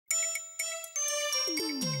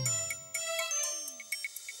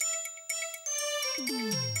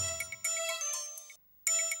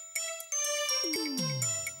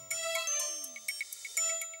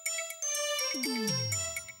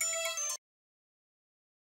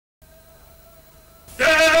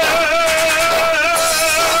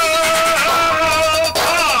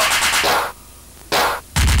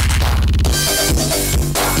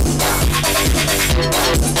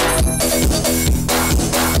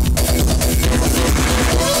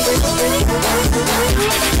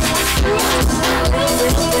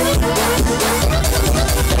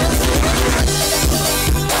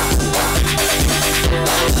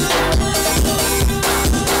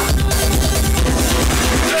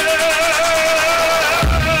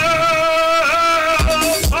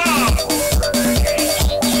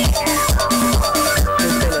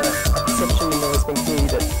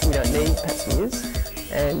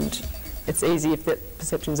It's easy if that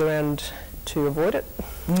perception's around to avoid it.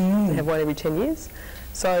 They have one every 10 years.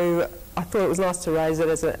 So I thought it was nice to raise it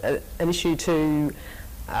as an issue to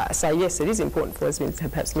say, yes, it is important for lesbians to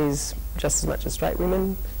have pap smears just as much as straight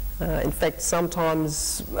women. In fact,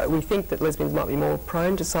 sometimes we think that lesbians might be more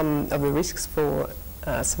prone to some of the risks for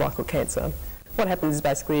cervical cancer. What happens is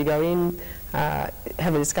basically you go in,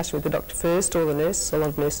 have a discussion with the doctor first, or the nurse. A lot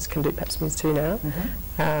of nurses can do pap smears too now.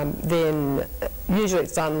 Then usually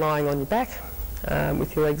it's done lying on your back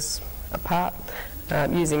with your legs apart,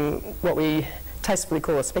 using what we tastefully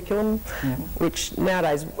call a speculum, which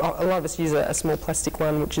nowadays a lot of us use a small plastic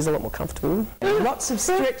one, which is a lot more comfortable. Lots of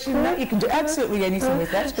stretching. You can do absolutely anything with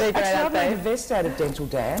that. Actually, I made a vest out of dental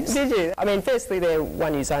dams. Did you? I mean, firstly, they're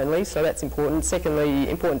one use only, so that's important. Secondly,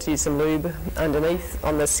 important to use some lube underneath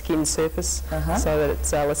on the skin surface so that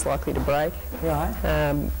it's less likely to break. Right.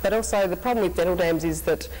 But also the problem with dental dams is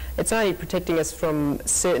that it's only protecting us from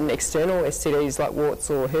certain external STDs like warts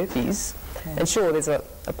or herpes. And sure, there's a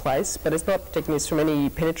place, but it's not protecting us from any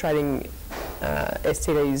penetrating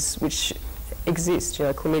STDs which exist. You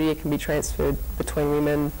know, chlamydia can be transferred between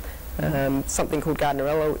women, something called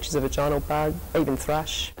Gardnerella, which is a vaginal bug, even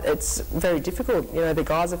thrush. It's very difficult. You know, the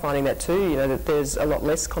guys are finding that too, you know, that there's a lot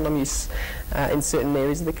less condom use in certain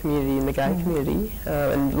areas of the community, in the gay community,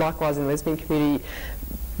 and likewise in the lesbian community.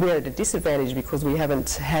 We're at a disadvantage because we haven't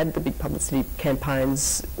had the big publicity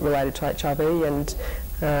campaigns related to HIV, and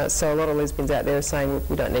so a lot of lesbians out there are saying, look,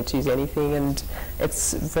 we don't need to use anything, and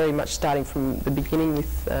it's very much starting from the beginning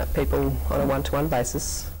with people on a one-to-one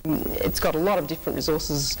basis. It's got a lot of different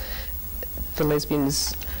resources for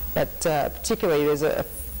lesbians, but particularly there's a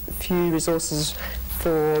few resources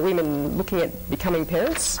for women looking at becoming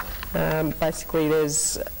parents. Basically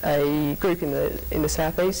there's a group in the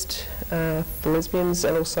southeast for lesbians,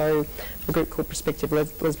 and also a group called Prospective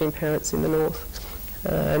Lesbian Parents in the north.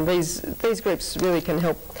 And these groups really can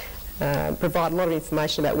help provide a lot of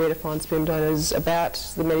information about where to find sperm donors, about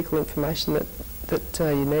the medical information that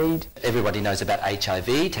you need. Everybody knows about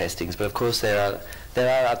HIV testings, but of course there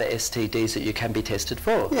are other STDs that you can be tested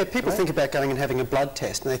for. Yeah, people think about going and having a blood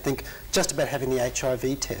test, and they think just about having the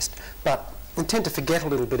HIV test, but they tend to forget a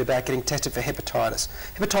little bit about getting tested for hepatitis.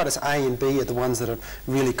 Hepatitis A and B are the ones that are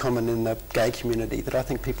really common in the gay community that I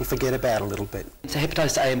think people forget about a little bit. So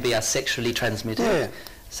hepatitis A and B are sexually transmitted? Yeah.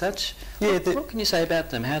 Such? Yeah, what can you say about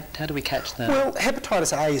them? How do we catch them? Well,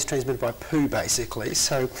 hepatitis A is transmitted by poo, basically.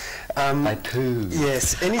 So, by poo?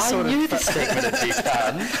 Yes. Any sort I knew this segment would be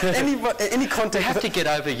fun. any contact. We have to get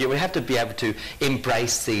over you. We have to be able to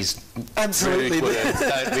embrace these rude words,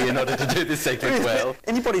 don't we, in order to do this segment well.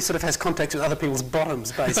 Anybody sort of has contact with other people's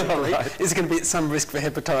bottoms, basically, is going to be at some risk for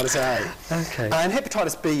hepatitis A. Okay. And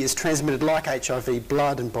hepatitis B is transmitted like HIV,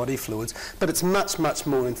 blood and body fluids, but it's much, much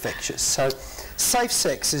more infectious. So, safe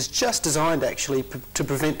sex is just designed actually to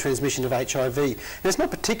prevent transmission of HIV, and it's not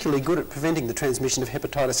particularly good at preventing the transmission of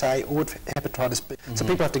hepatitis A or hepatitis B. So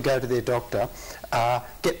people have to go to their doctor,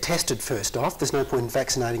 get tested first off. There's no point in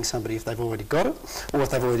vaccinating somebody if they've already got it or if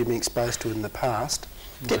they've already been exposed to it in the past.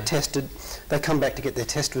 Get tested, they come back to get their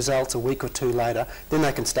test results a week or two later, then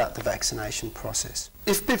they can start the vaccination process.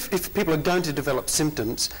 If people are going to develop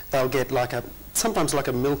symptoms, they'll get like sometimes like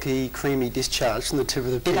a milky, creamy discharge from the tip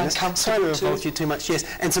of the penis. Sorry to revolt you too much, yes,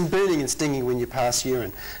 and some burning and stinging when you pass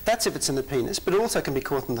urine. That's if it's in the penis, but it also can be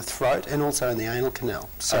caught in the throat and also in the anal canal.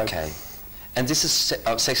 So okay. And this is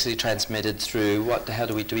sexually transmitted through what? How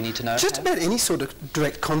do we need to know? Just about any sort of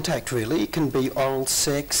direct contact, really. It can be oral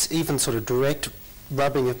sex, even sort of direct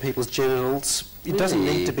rubbing of people's genitals. It doesn't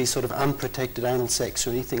need to be sort of unprotected anal sex or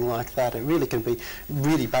anything like that. It really can be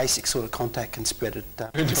really basic sort of contact can spread it.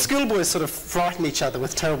 Schoolboys sort of frighten each other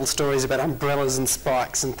with terrible stories about umbrellas and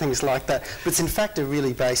spikes and things like that. But it's in fact a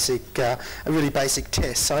really basic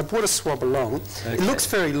test. So I brought a swab along. Okay. It looks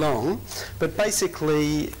very long, but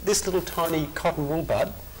basically this little tiny cotton wool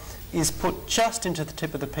bud is put just into the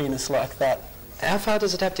tip of the penis like that. How far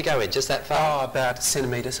does it have to go in? Just that far? Oh, about a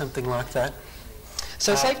centimetre, something like that.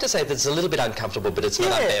 So safe to say that it's a little bit uncomfortable, but it's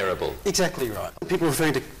not unbearable. Exactly right. People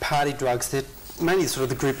referring to party drugs, they're mainly sort of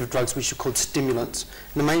the group of drugs which are called stimulants.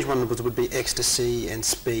 And the main one would be ecstasy and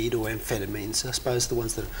speed or amphetamines. I suppose the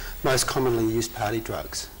ones that are most commonly used party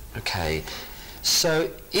drugs. Okay. So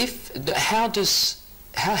how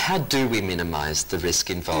do we minimise the risk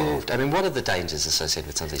involved? I mean, what are the dangers associated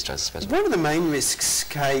with some of these drugs, I suppose? One of the main risks,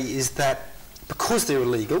 Kaye, is that because they're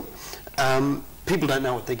illegal, people don't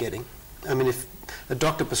know what they're getting. I mean, if a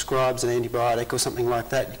doctor prescribes an antibiotic or something like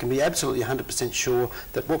that, you can be absolutely 100% sure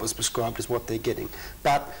that what was prescribed is what they're getting.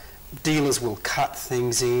 But dealers will cut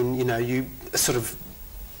things in, you know, you sort of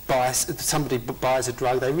if somebody buys a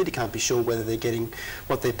drug, they really can't be sure whether they're getting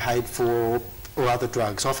what they're paid for or other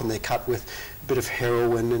drugs. Often they're cut with a bit of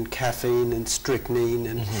heroin and caffeine and strychnine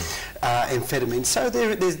and amphetamine. So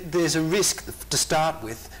there's a risk to start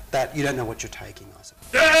with that you don't know what you're taking, I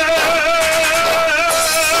suppose.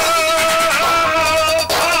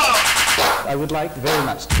 I would like very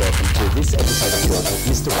much to welcome to this episode of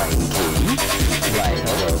Mr. Wayne Key. Wayne,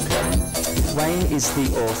 welcome. Wayne is the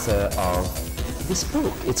author of this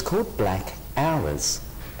book. It's called Black Hours,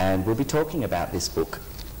 and we'll be talking about this book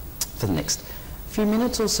for the next few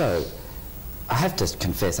minutes or so. I have to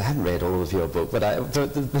confess, I haven't read all of your book, but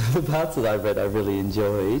the parts that I read I really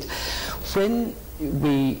enjoyed. When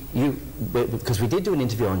because we did do an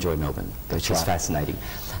interview on Joy Melbourne, which was fascinating,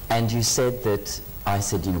 and you said that, I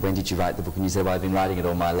said, you know, when did you write the book? And you said, well, I've been writing it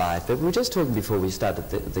all my life. But we were just talking before we started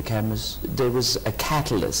the cameras. There was a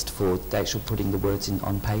catalyst for actual putting the words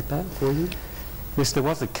on paper for you? Yes, there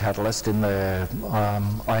was a catalyst in the...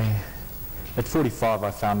 At 45,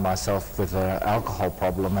 I found myself with an alcohol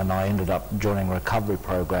problem, and I ended up joining a recovery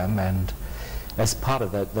program. And as part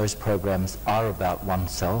of that, those programs are about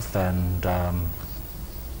oneself and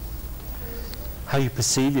how you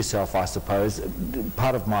perceive yourself, I suppose.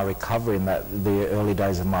 Part of my recovery in the early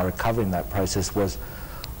days of my recovery in that process was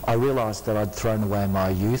I realised that I'd thrown away my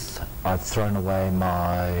youth, I'd thrown away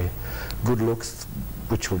my good looks,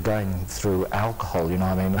 which were going through alcohol, you know,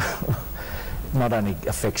 I mean, not only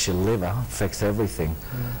affects your liver, affects everything.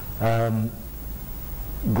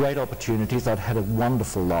 Great opportunities, I'd had a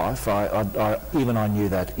wonderful life. I knew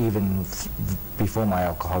that even before my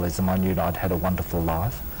alcoholism, I knew that I'd had a wonderful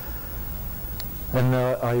life. And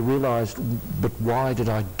I realised, but why did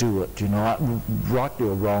I do it? You know, rightly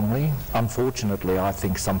or wrongly, unfortunately, I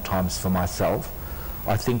think sometimes for myself,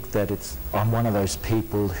 I think that I'm one of those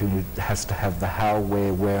people who has to have the how,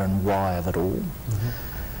 where and why of it all.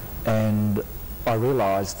 And I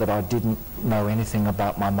realised that I didn't know anything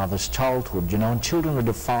about my mother's childhood, you know, and children are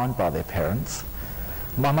defined by their parents.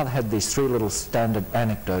 My mother had these 3 little standard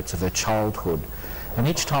anecdotes of her childhood, and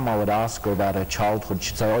each time I would ask her about her childhood,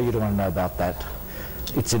 she'd say, oh, you don't want to know about that.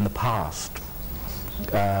 It's in the past.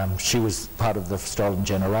 She was part of the stolen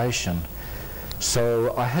generation.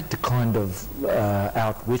 So I had to kind of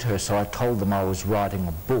outwit her, so I told them I was writing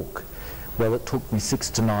a book. Well, it took me 6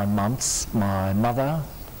 to 9 months. My mother,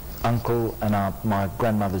 uncle and aunt, my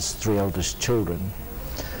grandmother's 3 eldest children,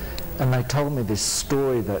 and they told me this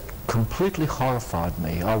story that completely horrified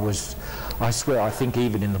me. I swear, I think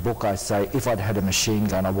even in the book I say, if I'd had a machine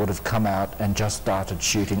gun, I would have come out and just started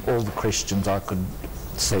shooting all the Christians I could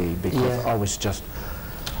see, because I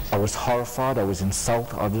was horrified, I was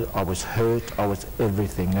insulted, I was hurt, I was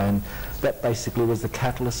everything, and that basically was the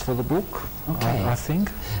catalyst for the book, I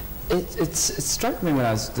think. It struck me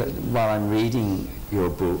while I'm reading your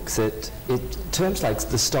book that terms like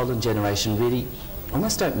the stolen generation really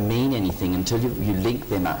almost don't mean anything until you link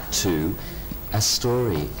them up to a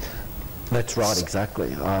story. That's right,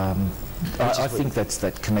 exactly. I think that's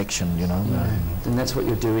that connection, you know. And that's what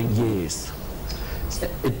you're doing? Yes.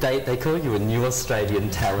 They call you a new Australian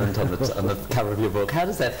talent on the cover of your book. How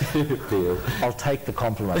does that feel? I'll take the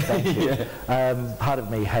compliment, thank you. Part of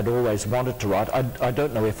me had always wanted to write. I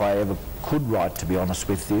don't know if I ever could write, to be honest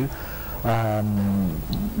with you.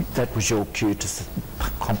 That was your cue to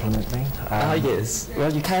compliment me. Yes.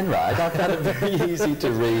 Well, you can write. I found it very easy to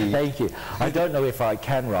read. Thank you. I don't know if I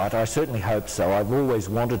can write. I certainly hope so. I've always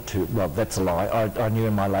wanted to. Well, that's a lie. I knew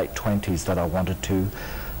in my late 20s that I wanted to.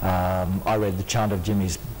 I read The Chant of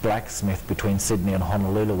Jimmy's blacksmith between Sydney and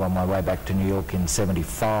Honolulu on my way back to New York in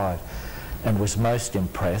 '75, and was most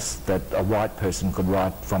impressed that a white person could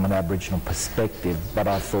write from an Aboriginal perspective, but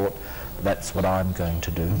I thought, that's what I'm going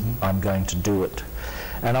to do. I'm going to do it.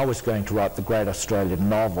 And I was going to write the great Australian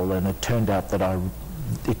novel, and it turned out that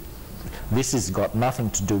this has got nothing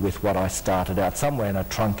to do with what I started out. Somewhere in a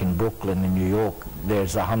trunk in Brooklyn in New York,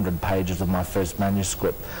 there's 100 pages of my first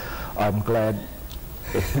manuscript. I'm glad,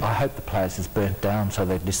 I hope the place is burnt down so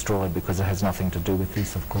they're destroyed, because it has nothing to do with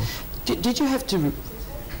this, of course. Did you have to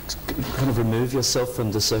kind of remove yourself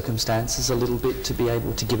from the circumstances a little bit to be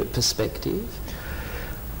able to give it perspective?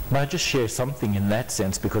 May I just share something in that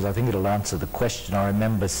sense, because I think it'll answer the question. I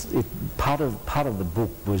remember part of the book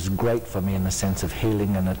was great for me in the sense of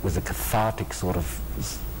healing, and it was a cathartic sort of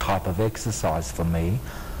type of exercise for me.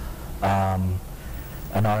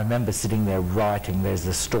 And I remember sitting there writing. There's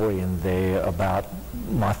a story in there about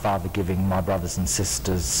my father giving my brothers and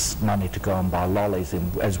sisters money to go and buy lollies,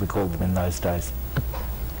 as we called them in those days.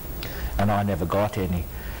 And I never got any.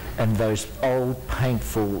 And those old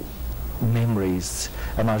painful memories,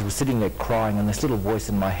 and I was sitting there crying, and this little voice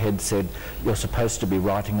in my head said, "You're supposed to be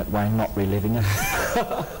writing it, Wayne, not reliving it."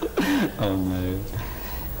 Oh no.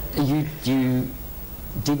 You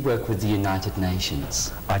did work with the United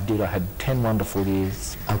Nations. I did. I had 10 wonderful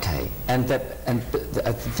years. Okay, and the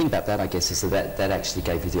thing about that, I guess, is that actually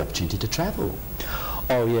gave you the opportunity to travel.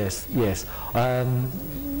 Oh yes, yes.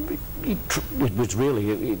 It was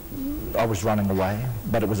really, I was running away,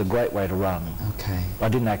 but it was a great way to run. Okay. I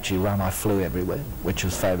didn't actually run, I flew everywhere, which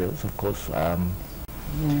was fabulous, of course.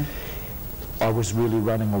 I was really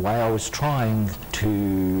running away. I was trying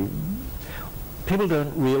to... People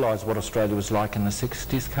don't realise what Australia was like in the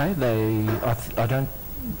 60s, Kaye. I don't...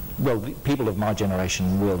 Well, people of my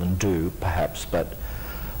generation will and do, perhaps, but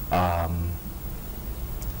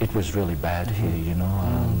it was really bad here, you know.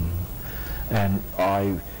 And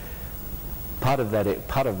part of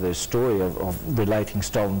the story of relating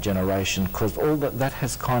Stolen Generation, because all that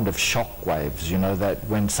has kind of shock waves, you know, that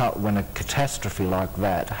when a catastrophe like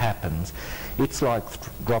that happens, it's like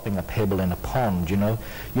dropping a pebble in a pond, you know.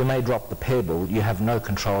 You may drop the pebble, you have no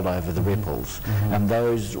control over the ripples, and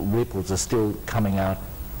those ripples are still coming out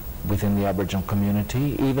within the Aboriginal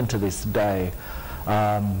community, even to this day.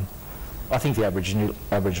 I think the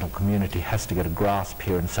Aboriginal community has to get a grasp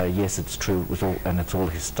here and say, yes, it's true, it's all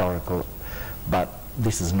historical, but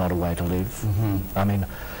this is not a way to live. I mean,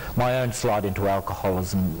 my own slide into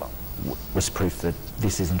alcoholism was proof that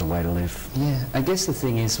this isn't a way to live. Yeah, I guess the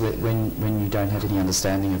thing is when you don't have any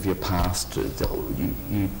understanding of your past,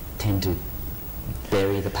 you tend to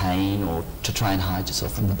bury the pain or to try and hide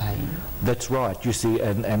yourself from the pain. That's right, you see,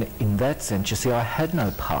 and in that sense, you see, I had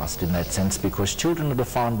no past in that sense, because children are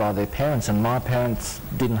defined by their parents, and my parents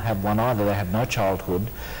didn't have one either. They had no childhood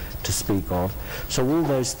to speak of. So all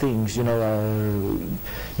those things, you know,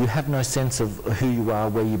 you have no sense of who you are,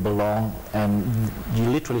 where you belong, and you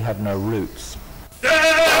literally have no roots.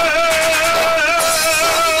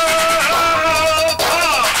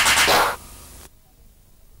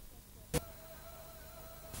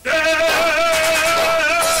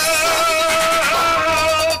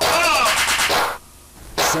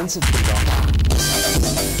 Sense of belonging.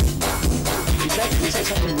 Is that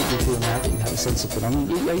something that you feel now, that you have a sense of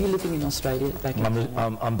belonging? Are you living in Australia?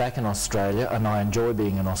 I'm back in Australia, and I enjoy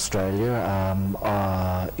being in Australia.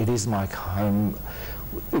 It is my home.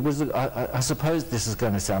 It was. I suppose this is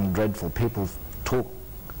going to sound dreadful. People talk.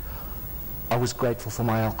 I was grateful for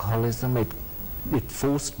my alcoholism. It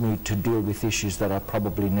forced me to deal with issues that I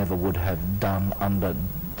probably never would have done under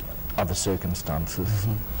other circumstances.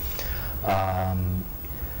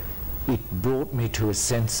 It brought me to a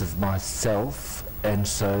sense of myself, and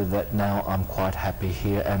so that now I'm quite happy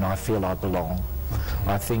here and I feel I belong.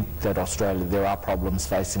 I think that Australia, there are problems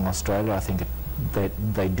facing Australia. I think that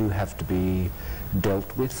they do have to be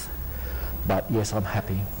dealt with. But yes, I'm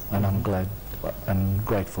happy and I'm glad and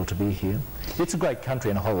grateful to be here. It's a great country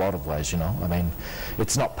in a whole lot of ways, you know. I mean,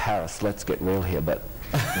 it's not Paris, let's get real here, but,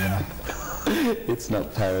 you know. It's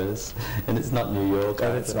not Paris, and it's not New York.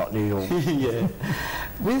 And it's not New York. Yeah.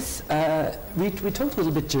 With we talked a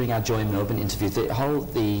little bit during our Joy Melbourne interview.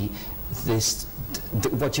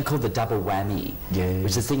 What you call the double whammy, which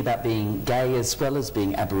is the thing about being gay as well as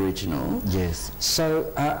being Aboriginal. Yes.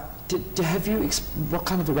 So, what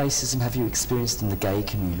kind of a racism have you experienced in the gay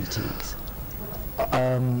communities?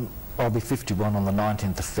 I'll be 51 on the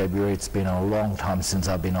 19th of February. It's been a long time since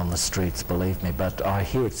I've been on the streets, believe me, but I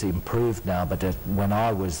hear it's improved now. But when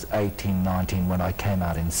I was 18, 19, when I came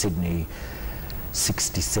out in Sydney,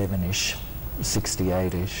 67-ish,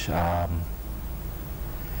 68-ish,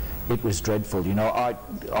 it was dreadful. You know,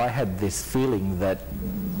 I had this feeling that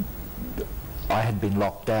I had been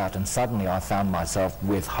locked out, and suddenly I found myself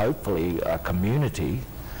with hopefully a community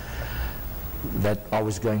that I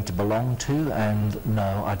was going to belong to, and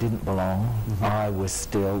no, I didn't belong. I was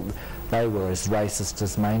still, they were as racist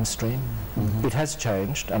as mainstream. It has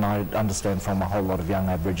changed, and I understand from a whole lot of young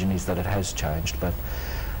Aborigines that it has changed, but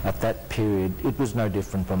at that period it was no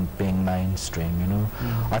different from being mainstream, you know.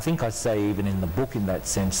 I think I say even in the book in that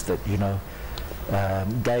sense that, you know,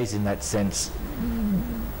 gays in that sense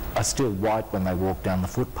are still white when they walk down the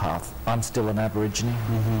footpath. I'm still an Aborigine,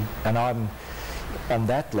 and I'm, on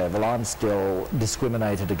that level, I'm still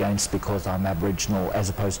discriminated against because I'm Aboriginal as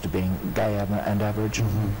opposed to being gay and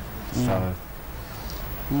Aboriginal. So,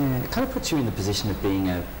 yeah, it kind of puts you in the position of being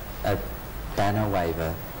a banner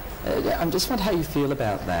waver. I just wonder how you feel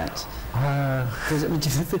about that. Because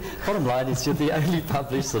the bottom line is you're the only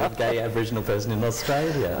published sort of gay Aboriginal person in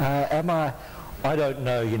Australia. am I? I don't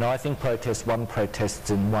know. You know, I think one protests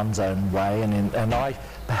in one's own way, and I,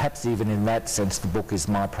 perhaps even in that sense, the book is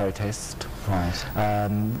my protest. Right.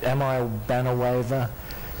 Am I a banner waver?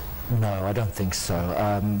 No, I don't think so.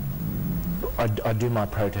 I do my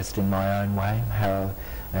protest in my own way,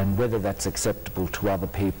 and whether that's acceptable to other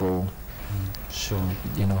people, sure.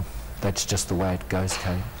 You know, that's just the way it goes,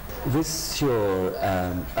 Kaye. With your,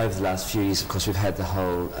 over the last few years, of course, we've had the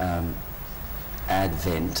whole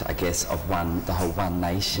advent, I guess, of the whole One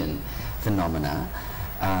Nation phenomena.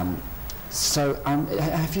 So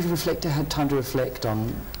have you had time to reflect on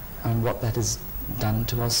what that has done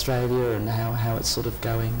to Australia and how it's sort of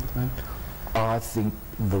going at the moment? I think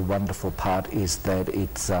the wonderful part is that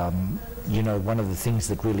it's, you know, one of the things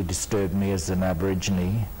that really disturbed me as an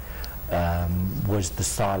Aborigine was the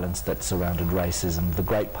silence that surrounded racism. The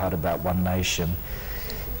great part about One Nation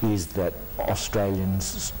is that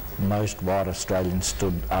Australians, most white Australians,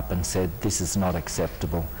 stood up and said, this is not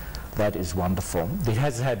acceptable. That is wonderful. It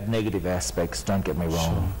has had negative aspects, don't get me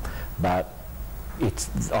wrong, but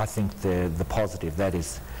it's, I think the positive, that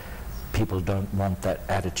is, people don't want that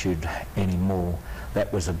attitude anymore.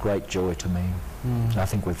 That was a great joy to me. I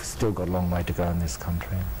think we've still got a long way to go in this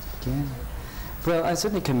country. Yeah. Well, I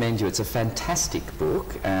certainly commend you. It's a fantastic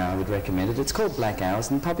book. I would recommend it. It's called Black Hours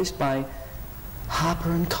and published by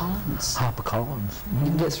HarperCollins. HarperCollins. You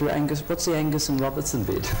can get through Angus. What's the Angus and Robertson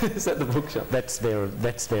bit? Is that the bookshop? That's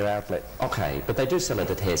their outlet. Okay, but they do sell it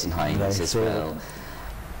at Hares and Hyenas as well.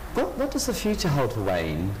 What does the future hold for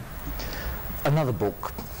Wayne? Another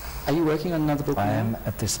book. Are you working on another book now? I am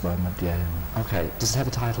at this moment, yeah. Okay. Does it have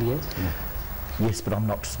a title yet? No. Yes, but I'm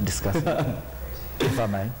not discussing it, if I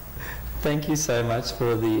may. Thank you so much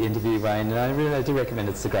for the interview, Wayne, and I do recommend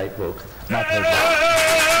it. It's a great book. My pleasure.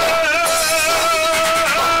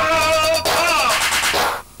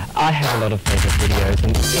 I have a lot of favourite videos,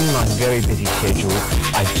 and in my very busy schedule,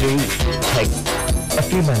 I do take a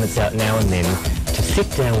few moments out now and then to sit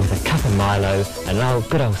down with a cup of Milo, an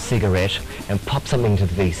good old cigarette, and pop something to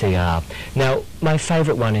the VCR. Now, my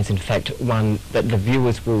favourite one is in fact one that the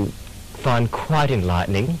viewers will find quite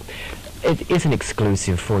enlightening. It is an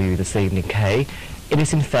exclusive for you this evening, Kaye. It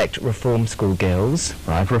is in fact Reform School Girls.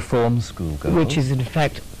 Right, Reform School Girls. Which is in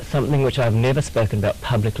fact something which I've never spoken about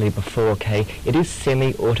publicly before, Kaye. It is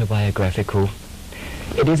semi-autobiographical.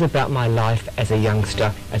 It is about my life as a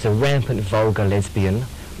youngster, as a rampant vulgar lesbian.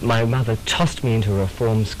 My mother tossed me into a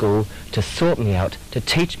reform school to sort me out, to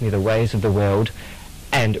teach me the ways of the world,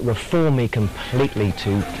 and reform me completely to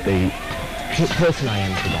the person I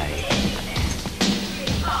am today.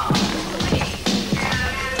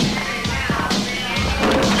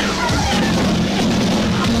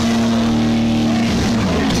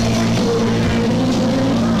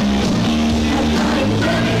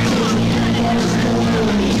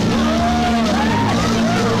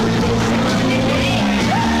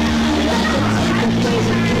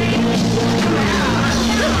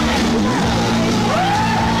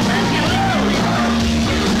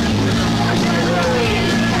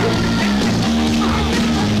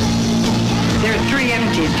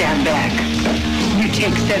 Down back. You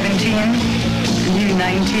take 17, you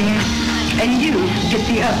 19, and you get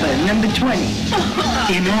the upper, number 20.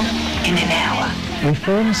 Dinner in an hour.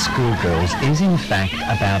 Reform Schoolgirls is in fact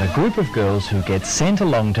about a group of girls who get sent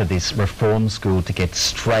along to this reform school to get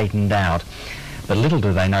straightened out. But little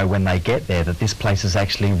do they know when they get there that this place is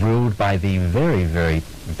actually ruled by the very, very,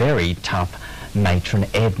 very tough matron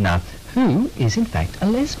Edna, who is in fact a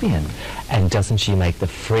lesbian. And doesn't she make the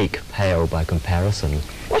freak pale by comparison?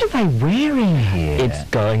 What are they wearing here? It's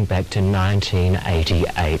going back to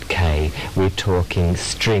 1988, Kaye. We're talking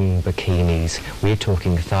string bikinis, we're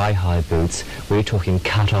talking thigh-high boots, we're talking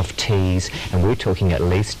cut-off tees, and we're talking at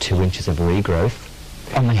least 2 inches of regrowth.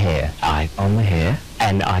 On the hair? Aye. On the hair?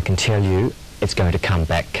 And I can tell you, it's going to come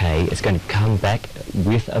back, Kaye. It's going to come back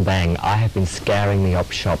with a bang. I have been scouring the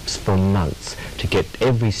op shops for months to get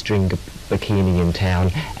every string bikini in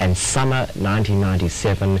town, and summer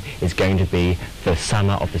 1997 is going to be the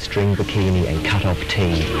summer of the string bikini and cut-off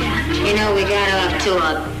tee. You know, we got off to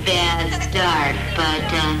a bad start, but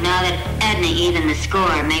now that Edna even the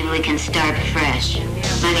score, maybe we can start fresh.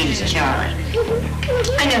 My name's Charlie.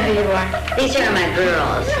 I know who you are. These are my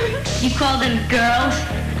girls. You call them girls?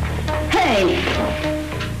 Hey!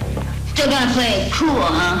 Still gonna play it cool,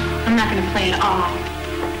 huh? I'm not gonna play it all.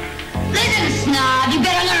 Listen, snob, you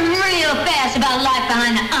better learn real fast about life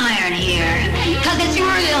behind the iron here. Because it's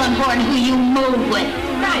real important who you move with.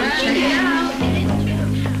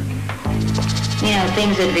 You know,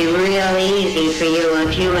 things would be real easy for you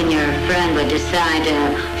if you and your friend would decide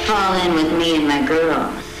to fall in with me and my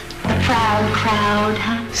girls. The proud crowd,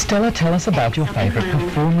 huh? Stella, tell us about your favourite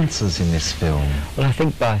performances in this film. Well, I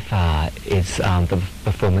think by far it's the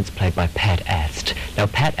performance played by Pat Ast. Now,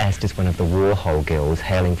 Pat Ast is one of the Warhol girls,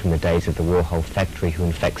 hailing from the days of the Warhol factory, who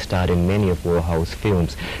in fact starred in many of Warhol's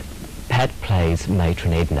films. Pat plays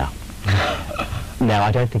Matron Edna. Now,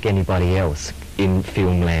 I don't think anybody else in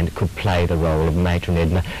filmland could play the role of Matron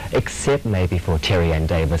Edna, except maybe for Terry Ann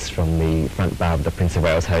Davis from the front bar of the Prince of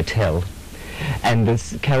Wales Hotel. And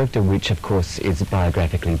this character, which of course is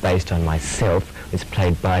biographically based on myself, is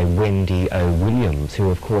played by Wendy O. Williams,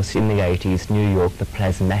 who of course in the 80s, New York, the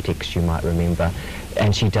Plasmatics, you might remember,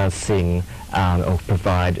 and she does sing or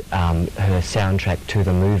provide her soundtrack to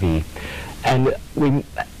the movie. And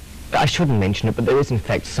I shouldn't mention it, but there is in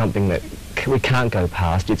fact something that we can't go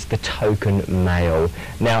past. It's the token male.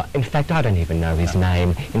 Now, in fact, I don't even know his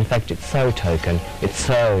name. In fact, it's so token, it's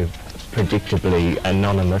so predictably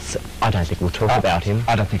anonymous, I don't think we'll talk about him.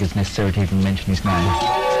 I don't think it's necessary to even mention his name.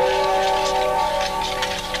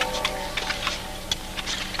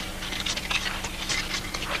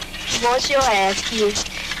 What's your ass, you?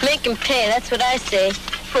 Link and pay, that's what I say.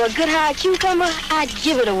 For a good hard cucumber, I'd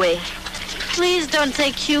give it away. Please don't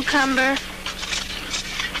say cucumber.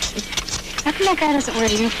 How come that guy doesn't wear a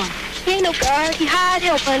uniform? He ain't no guard, he hired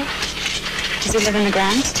helping. Does he live in the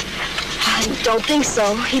grounds? I don't think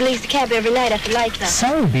so. He leaves the cab every night after lights out.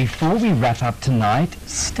 So, before we wrap up tonight,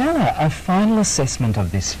 Stella, a final assessment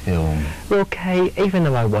of this film. Well, Kaye, even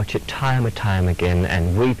though I watch it time and time again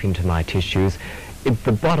and weep into my tissues,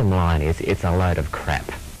 the bottom line is it's a load of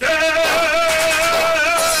crap.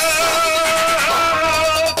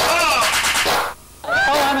 Oh,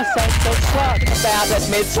 I'm a safe-sex slut. About that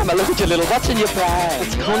midsummer, look at your little, what's in your bag?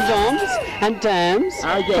 It's condoms and dams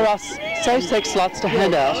for us safe-sex sluts to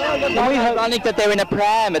hand out. And we ironic that they're in a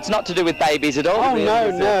pram. It's not to do with babies at all. Oh,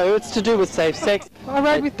 really, no, it's to do with safe sex. I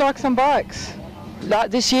rode with dykes on bikes. Like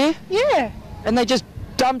this year? Yeah. And they just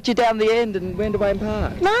dumped you down the end and went away and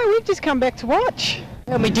parked? No, we've just come back to watch.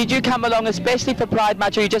 Tell me, did you come along especially for Pride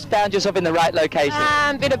March, or you just found yourself in the right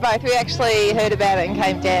location? Bit of both. We actually heard about it and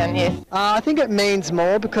came down, yes. I think it means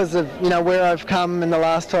more because of, you know, where I've come in the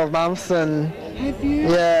last 12 months and... Have you?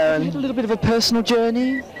 Yeah. Have you had a little bit of a personal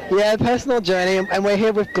journey? Yeah, personal journey, and we're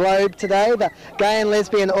here with Globe today, the Gay and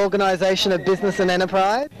Lesbian Organisation of Business and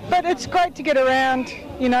Enterprise. But it's great to get around,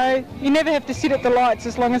 you know. You never have to sit at the lights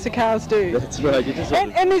as long as the cars do. That's right. You just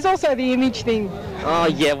and there's also the image thing. Oh,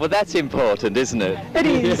 yeah, well, that's important, isn't it? It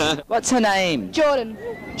is. Yeah. What's her name? Jordan.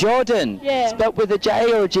 Jordan? Yeah. Spelled with a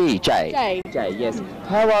J or a G? J? J. J, yes.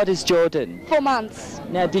 How old is Jordan? 4 months.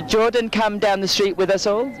 Now, did Jordan come down the street with us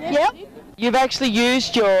all? Yep. You've actually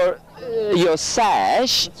used your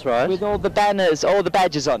sash. That's right. With all the banners, all the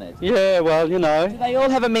badges on it. Yeah, well, you know. Do they all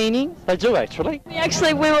have a meaning? They do, actually.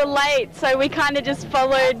 We were late, so we kind of just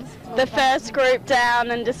followed the first group down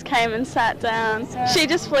and just came and sat down. She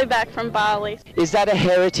just flew back from Bali. Is that a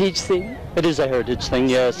heritage thing? It is a heritage thing,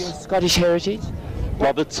 yes. Your Scottish heritage?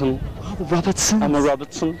 Robertson. Oh, the Robertsons. I'm a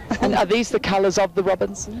Robertson. And are these the colours of the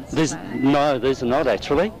Robertsons? No, these are not,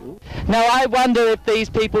 actually. Now, I wonder if these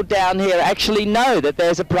people down here actually know that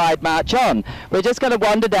there's a Pride March on. We're just going to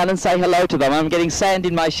wander down and say hello to them. I'm getting sand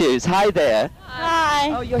in my shoes. Hi there.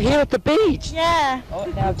 Hi. Oh, you're here at the beach? Yeah. Oh,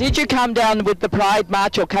 now, did you come down with the Pride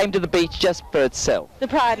March or came to the beach just for itself? The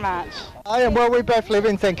Pride March. Well, we both live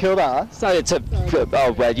in St Kilda. So it's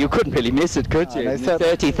oh, well, you couldn't really miss it, could you? No,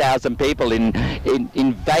 30,000 people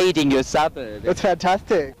invading your suburb. It's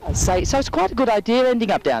fantastic. So it's quite a good idea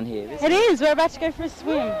ending up down here. It is. We're about to go for a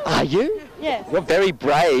swim. Are you? Yes. You're very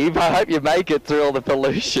brave. I hope you make it through all the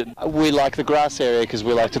pollution. We like the grass area because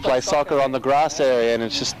we like to play soccer on the grass area, and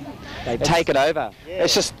it's just... They've taken over.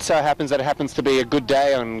 It's just so happens that it happens to be a good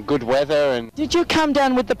day and good weather. And did you come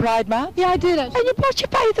down with the Pride March? Yeah, I did actually. And you brought your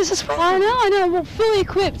bathers as well. I know. Well, fully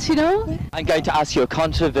equipped, you know. I'm going to ask you a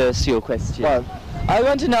controversial question. What? I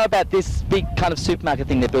want to know about this big kind of supermarket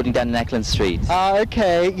thing they're building down in Ackland Street.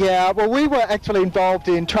 Okay, yeah. Well, we were actually involved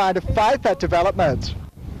in trying to fight that development.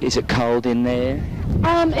 Is it cold in there?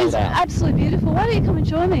 It's absolutely beautiful. Why don't you come and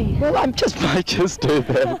join me? Well, I might just do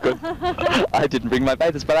that. Good. I didn't bring my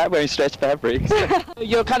bathers, but I'm wearing stretch fabrics.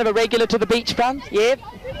 You're kind of a regular to the beachfront? Yeah.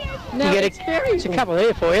 No, you get a couple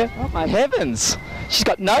here for you. Oh, my heavens. She's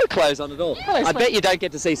got no clothes on at all. I bet you don't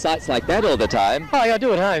get to see sights like that all the time. Oh, yeah, I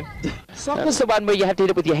do at home. Soccer's the one where you have to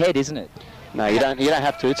hit it with your head, isn't it? No, you don't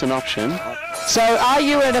have to. It's an option. So, are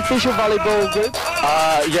you an official volleyball group?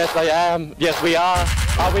 Yes, I am. Yes, we are.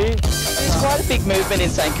 Are we? There's quite a big movement in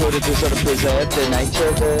St Kilda to sort of preserve the nature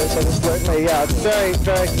of the sort of... Absolutely, yeah. It's very,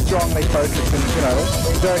 very strongly focused and, you know,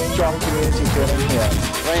 very strong community feeling here.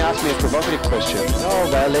 Why don't you ask me a provocative question?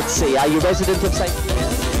 Oh, well, let's see. Are you a resident of St Kilda?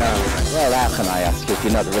 No. Well, how can I ask you if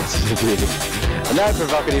you're not a resident here? No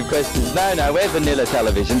provocative questions. No, we're vanilla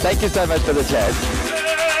television. Thank you so much for the chat.